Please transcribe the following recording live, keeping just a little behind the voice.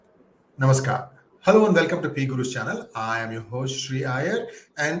Namaskar. Hello and welcome to P Guru's channel. I am your host Sri Iyer,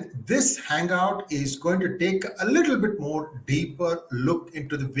 and this hangout is going to take a little bit more deeper look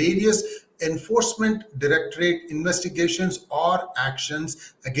into the various enforcement directorate investigations or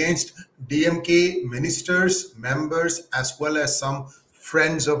actions against DMK ministers, members, as well as some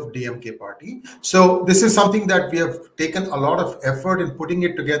friends of DMK party. So this is something that we have taken a lot of effort in putting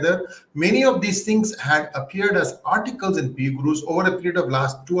it together. Many of these things had appeared as articles in P Gurus over a period of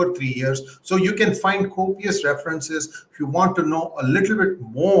last 2 or 3 years. So you can find copious references if you want to know a little bit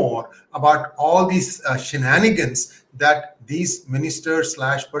more about all these shenanigans that these ministers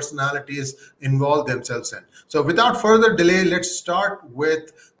slash personalities involve themselves in. So without further delay, let's start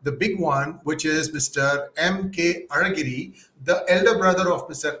with the big one, which is Mr. M.K. Aragiri, the elder brother of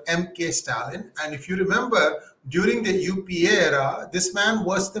Mr. M.K. Stalin. And if you remember, during the UPA era, this man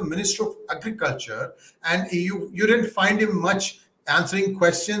was the Minister of Agriculture, and you didn't find him much answering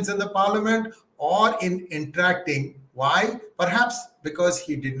questions in the parliament or in interacting. Why? Perhaps because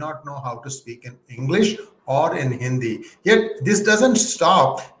he did not know how to speak in English or in Hindi. Yet this doesn't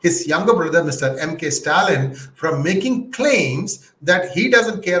stop his younger brother, Mr. M.K. Stalin, from making claims that he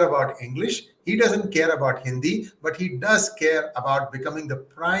doesn't care about English, he doesn't care about Hindi, but he does care about becoming the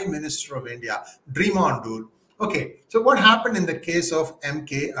Prime Minister of India. Dream on, dude. Okay, so what happened in the case of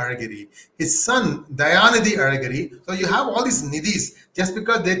M.K. Aragiri? His son, Dayanidhi Aragiri, so you have all these nidhis, just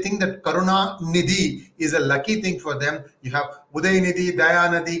because they think that Karuna Nidhi is a lucky thing for them. You have Uday Nidhi,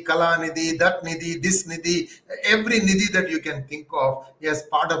 Dayanidhi, Kala Nidhi, that Nidhi, this Nidhi, every Nidhi that you can think of as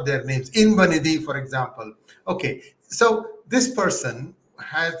part of their names. Inba Nidhi, for example. Okay, so this person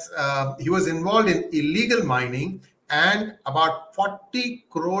he was involved in illegal mining, and about 40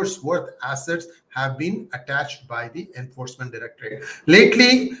 crores worth assets have been attached by the enforcement directorate.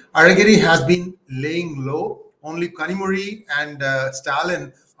 Lately, Aragiri has been laying low. Only Kanimuri and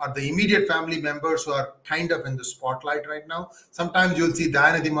Stalin are the immediate family members who are kind of in the spotlight right now. Sometimes you'll see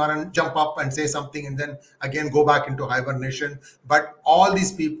Dayanidhi Maran jump up and say something and then again go back into hibernation. But all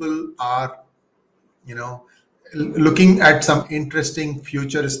these people are, looking at some interesting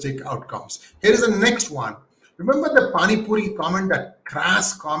futuristic outcomes. Here is the next one. Remember the Pani Puri comment, that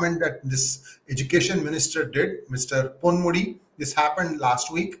crass comment that this education minister did, Mr. Ponmudi? This happened last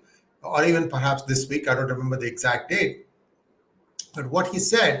week, or even perhaps this week. I don't remember the exact date. But what he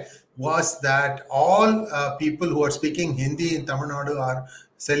said was that all people who are speaking Hindi in Tamil Nadu are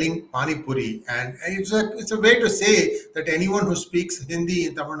selling Pani Puri. And it's a way to say that anyone who speaks Hindi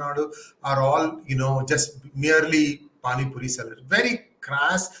in Tamil Nadu are all, just merely Pani Puri sellers. Very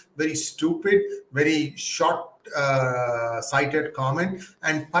crass, very stupid, very short-sighted comment.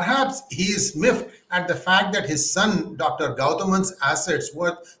 And perhaps he is miffed at the fact that his son, Dr. Gautaman's assets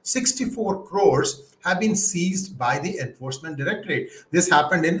worth 64 crores have been seized by the enforcement directorate. This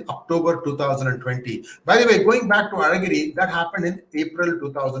happened in October 2020. By the way, going back to Aragiri, that happened in April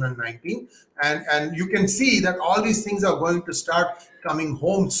 2019. And you can see that all these things are going to start coming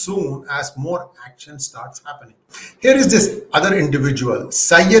home soon as more action starts happening. Here is this other individual,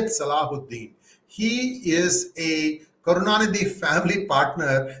 Syed Salahuddin. He is a Karunanidhi family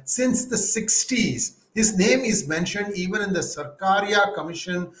partner since the 60s. His name is mentioned even in the Sarkaria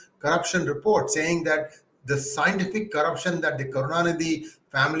Commission corruption report, saying that the scientific corruption that the Karunanidhi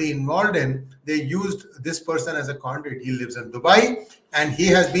family involved in, they used this person as a conduit. He lives in Dubai, and he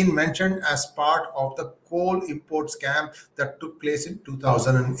has been mentioned as part of the coal import scam that took place in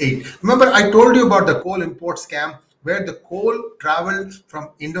 2008. Remember, I told you about the coal import scam where the coal traveled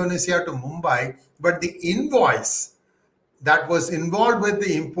from Indonesia to Mumbai, but the invoice that was involved with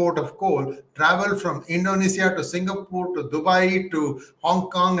the import of coal traveled from Indonesia to Singapore to Dubai to Hong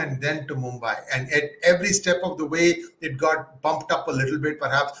Kong and then to Mumbai. And at every step of the way, it got bumped up a little bit,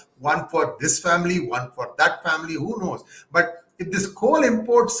 perhaps one for this family, one for that family, who knows. But if this coal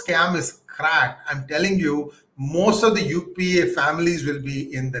import scam is cracked, I'm telling you, most of the UPA families will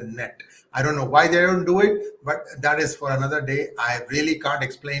be in the net. I don't know why they don't do it, but that is for another day. I really can't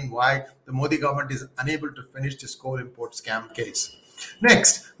explain why the Modi government is unable to finish this coal import scam case.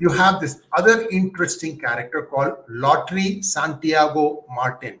 Next, you have this other interesting character called Lottery Santiago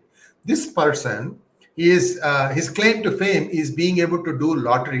Martin. This person is his claim to fame is being able to do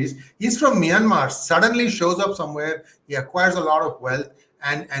lotteries. He's from Myanmar, suddenly shows up somewhere, he acquires a lot of wealth,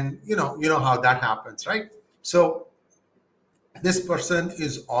 and you know how that happens, right? So this person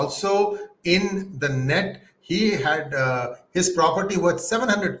is also in the net. He had his property worth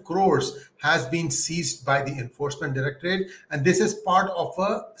 700 crores has been seized by the enforcement directorate, and this is part of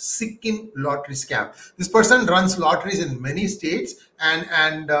a Sikkim lottery scam. This person runs lotteries in many states,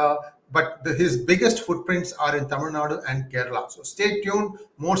 and but his biggest footprints are in Tamil Nadu and Kerala. So stay tuned.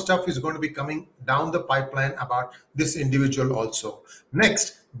 More stuff is going to be coming down the pipeline about this individual also.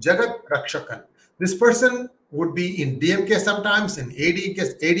 Next, Jagat Rakshakan. This person would be in DMK sometimes, in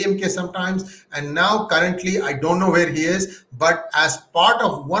ADMK sometimes, and now currently I don't know where he is, but as part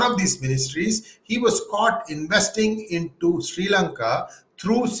of one of these ministries, he was caught investing into Sri Lanka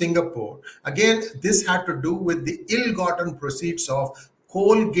through Singapore. Again, this had to do with the ill-gotten proceeds of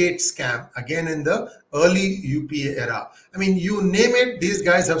Colgate scam, again in the early UPA era. I mean, you name it, these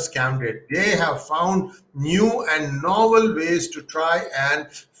guys have scammed it. They have found new and novel ways to try and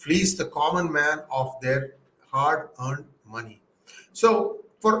fleece the common man of their hard-earned money. So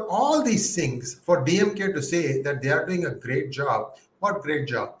for all these things, for DMK to say that they are doing a great job, what great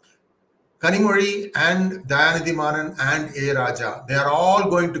job? Kanimozhi and Dayanidhi Manan and A. Raja, they are all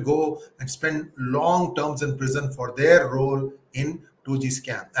going to go and spend long terms in prison for their role in 2G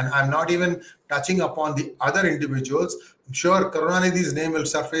scam. And I'm not even touching upon the other individuals. I'm sure Karunanidhi's name will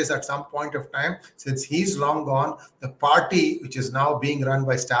surface at some point of time. Since he's long gone, the party, which is now being run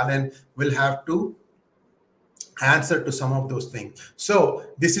by Stalin, will have to answer to some of those things. So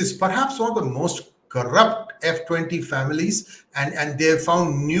this is perhaps one of the most corrupt F20 families, and they have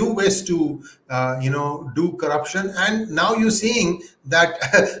found new ways to do corruption. And now you're seeing that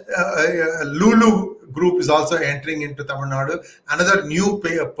Lulu group is also entering into Tamil Nadu, another new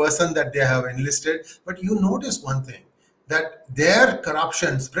person that they have enlisted. But you notice one thing, that their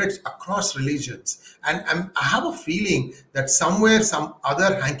corruption spreads across religions. And I have a feeling that somewhere some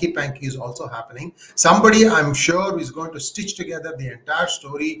other hanky-panky is also happening. Somebody, I'm sure, is going to stitch together the entire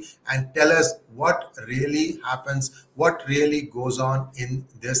story and tell us what really happens, what really goes on in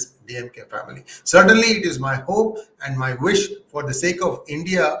this DMK family. Certainly, it is my hope and my wish for the sake of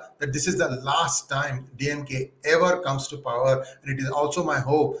India that this is the last time DMK ever comes to power. And it is also my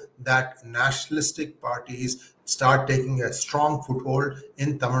hope that nationalistic parties start taking a strong foothold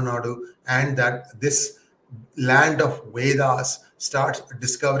in Tamil Nadu, and that this land of Vedas starts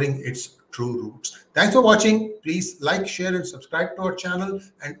discovering its true roots. Thanks for watching. Please like, share, and subscribe to our channel.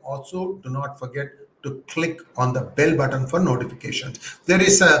 And also do not forget to click on the bell button for notifications.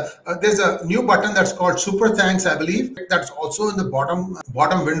 There's a new button that's called Super Thanks, I believe. That's also in the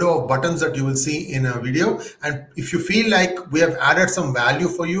bottom window of buttons that you will see in a video. And if you feel like we have added some value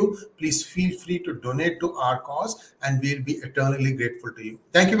for you, please feel free to donate to our cause, and we'll be eternally grateful to you.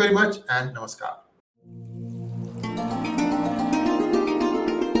 Thank you very much, and namaskar.